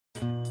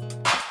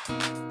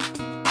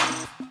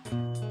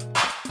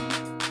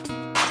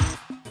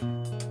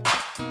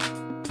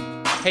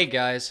Hey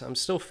guys, I'm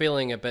still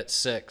feeling a bit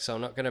sick, so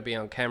I'm not going to be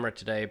on camera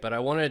today, but I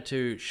wanted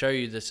to show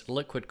you this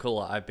liquid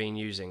cooler I've been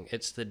using.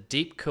 It's the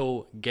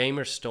Deepcool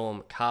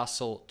GamerStorm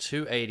Castle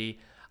 280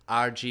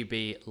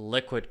 RGB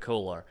liquid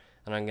cooler,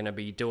 and I'm going to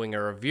be doing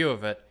a review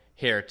of it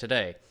here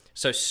today.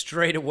 So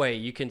straight away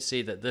you can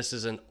see that this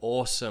is an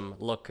awesome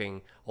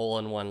looking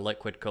all-in-one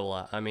liquid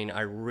cooler. I mean,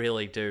 I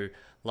really do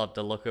love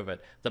the look of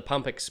it. The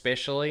pump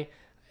especially,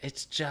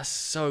 it's just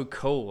so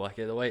cool, like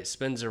the way it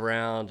spins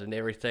around and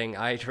everything.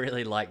 I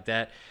really like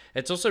that.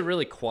 It's also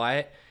really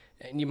quiet,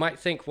 and you might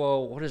think,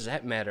 well, what does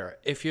that matter?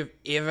 If you've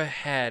ever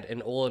had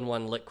an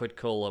all-in-one liquid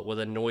cooler with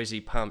a noisy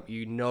pump,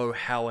 you know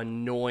how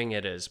annoying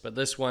it is, but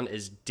this one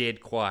is dead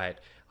quiet.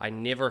 I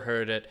never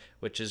heard it,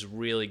 which is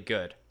really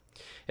good.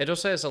 It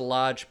also has a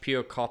large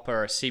pure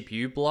copper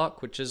CPU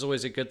block, which is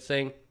always a good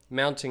thing.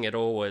 Mounting it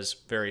all was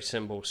very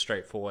simple,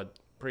 straightforward,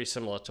 pretty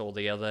similar to all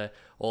the other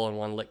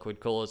all-in-one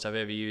liquid coolers I've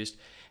ever used.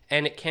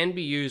 And it can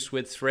be used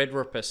with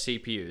Threadripper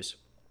CPUs.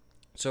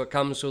 So it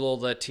comes with all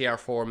the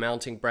TR4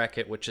 mounting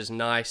bracket, which is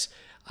nice.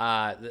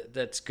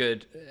 That's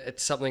good.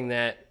 It's something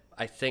that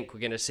I think we're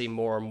going to see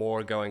more and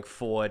more going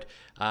forward.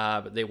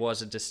 But there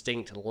was a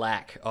distinct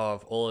lack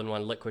of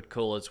all-in-one liquid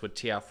coolers with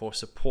TR4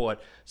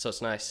 support, so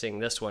it's nice seeing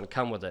this one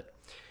come with it.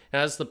 Now,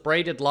 as the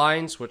braided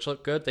lines, which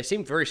look good, they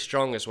seem very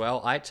strong as well.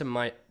 I had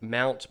to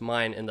mount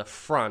mine in the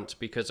front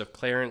because of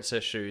clearance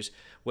issues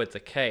with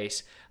the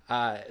case.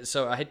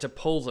 So I had to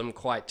pull them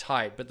quite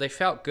tight, but they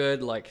felt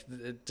good. Like,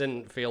 it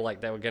didn't feel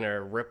like they were going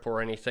to rip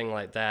or anything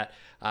like that.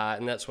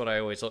 And that's what I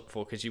always look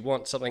for, because you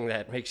want something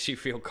that makes you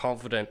feel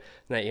confident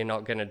that you're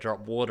not going to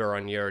drop water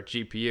on your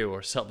GPU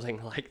or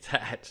something like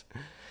that.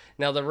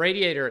 Now, the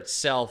radiator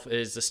itself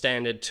is the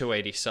standard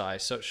 280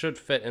 size, so it should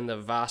fit in the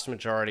vast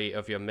majority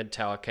of your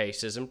mid-tower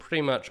cases and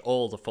pretty much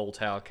all the full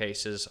tower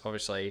cases.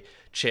 Obviously,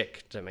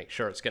 check to make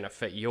sure it's going to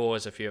fit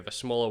yours if you have a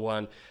smaller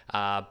one,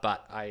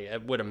 but I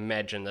would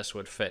imagine this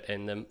would fit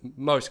in the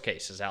most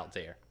cases out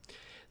there.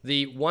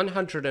 The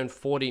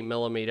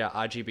 140mm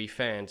RGB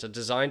fans are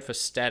designed for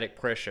static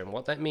pressure, and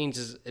what that means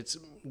is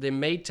they're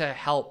made to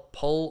help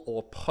pull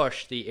or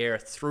push the air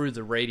through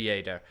the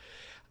radiator.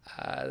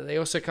 They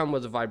also come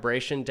with a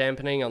vibration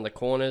dampening on the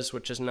corners,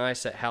 which is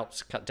nice. It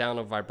helps cut down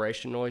on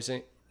vibration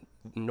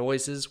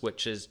noises,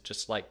 which is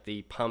just like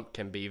the pump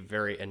can be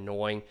very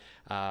annoying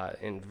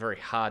and very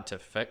hard to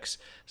fix.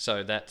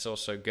 So that's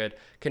also good.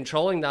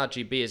 Controlling the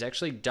RGB is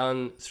actually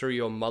done through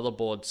your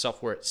motherboard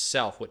software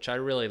itself, which I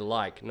really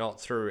like,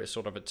 not through a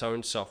sort of its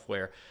own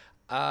software.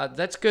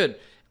 That's good.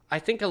 I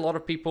think a lot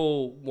of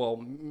people,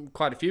 well,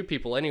 quite a few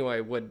people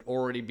anyway, would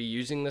already be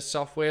using this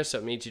software, so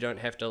it means you don't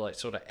have to like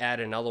sort of add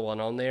another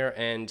one on there.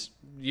 And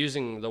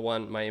using the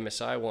one, my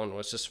MSI one,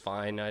 was just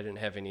fine. I didn't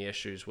have any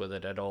issues with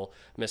it at all.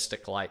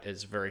 Mystic Light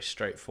is very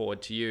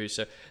straightforward to use,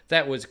 so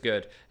that was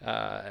good.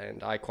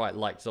 And I quite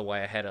liked the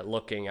way I had it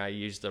looking. I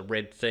used the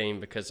red theme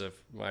because of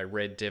my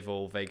Red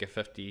Devil Vega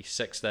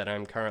 56 that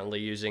I'm currently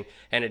using,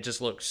 and it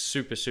just looks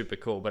super, super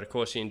cool. But of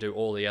course, you can do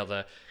all the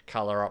other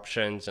color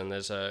options, and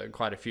there's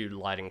quite a few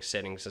lighting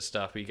settings and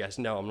stuff. You guys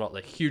know I'm not the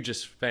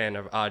hugest fan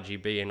of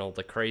RGB and all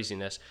the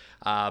craziness,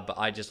 but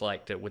I just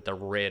liked it with the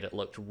red. It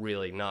looked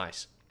really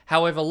nice.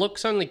 However,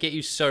 looks only get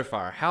you so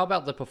far. How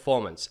about the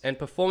performance? And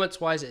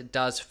performance-wise, it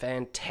does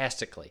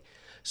fantastically.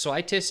 So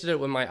I tested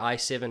it with my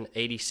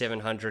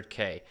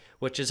i7-8700K,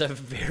 which is a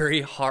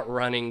very hot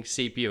running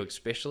CPU,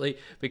 especially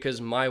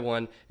because my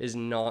one is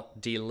not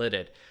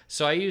delidded.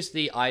 So I used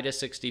the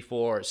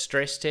IDA64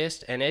 stress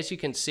test, and as you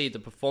can see, the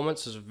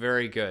performance is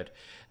very good.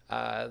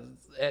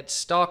 At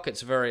stock,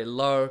 it's very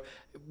low.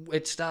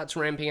 It starts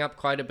ramping up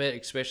quite a bit,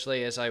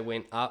 especially as I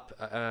went up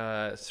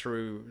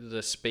through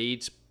the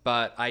speeds.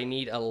 But I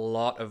need a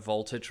lot of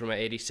voltage from my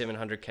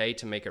 8700K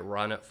to make it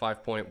run at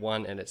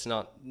 5.1, and it's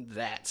not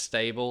that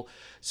stable.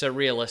 So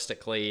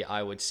realistically,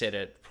 I would set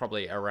it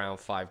probably around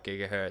 5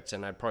 gigahertz,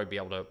 and I'd probably be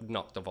able to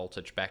knock the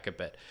voltage back a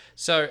bit.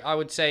 So I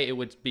would say it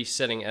would be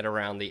sitting at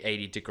around the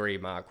 80-degree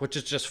mark, which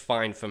is just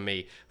fine for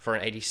me for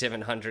an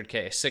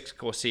 8700K, a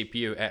 6-core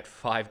CPU at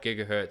 5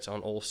 gigahertz on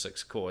all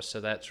 6 cores,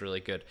 so that's really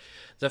good.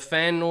 The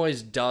fan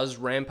noise does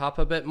ramp up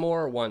a bit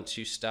more once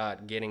you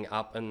start getting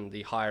up in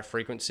the higher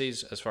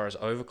frequencies as far as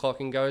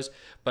overclocking goes,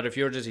 but if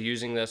you're just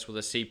using this with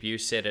a CPU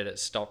set at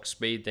its stock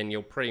speed, then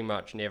you'll pretty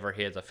much never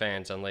hear the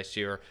fans unless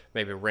you're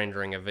maybe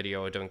rendering a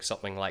video or doing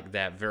something like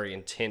that, very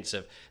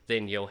intensive.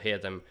 Then you'll hear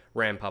them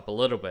ramp up a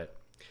little bit.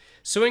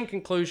 So in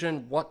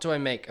conclusion, what do I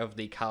make of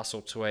the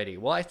Castle 280?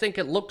 Well, I think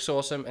it looks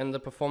awesome and the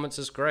performance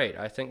is great.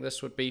 I think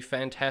this would be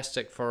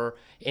fantastic for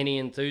any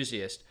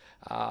enthusiast.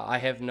 I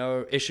have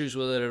no issues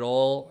with it at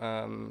all.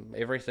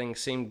 Everything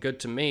seemed good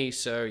to me,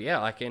 so yeah,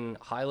 I can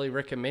highly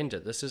recommend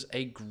it. This is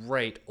a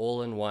great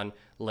all-in-one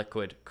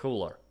liquid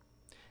cooler.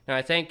 Now,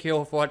 I thank you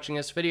all for watching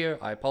this video.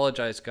 I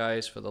apologize,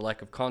 guys, for the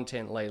lack of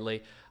content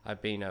lately.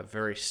 I've been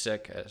very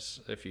sick, as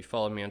if you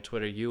follow me on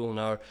Twitter, you will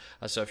know.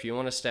 So if you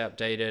want to stay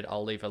updated,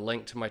 I'll leave a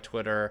link to my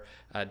Twitter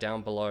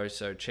down below,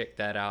 so check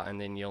that out,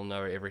 and then you'll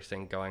know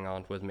everything going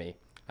on with me.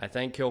 I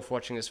thank you all for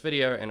watching this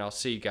video, and I'll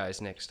see you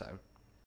guys next time.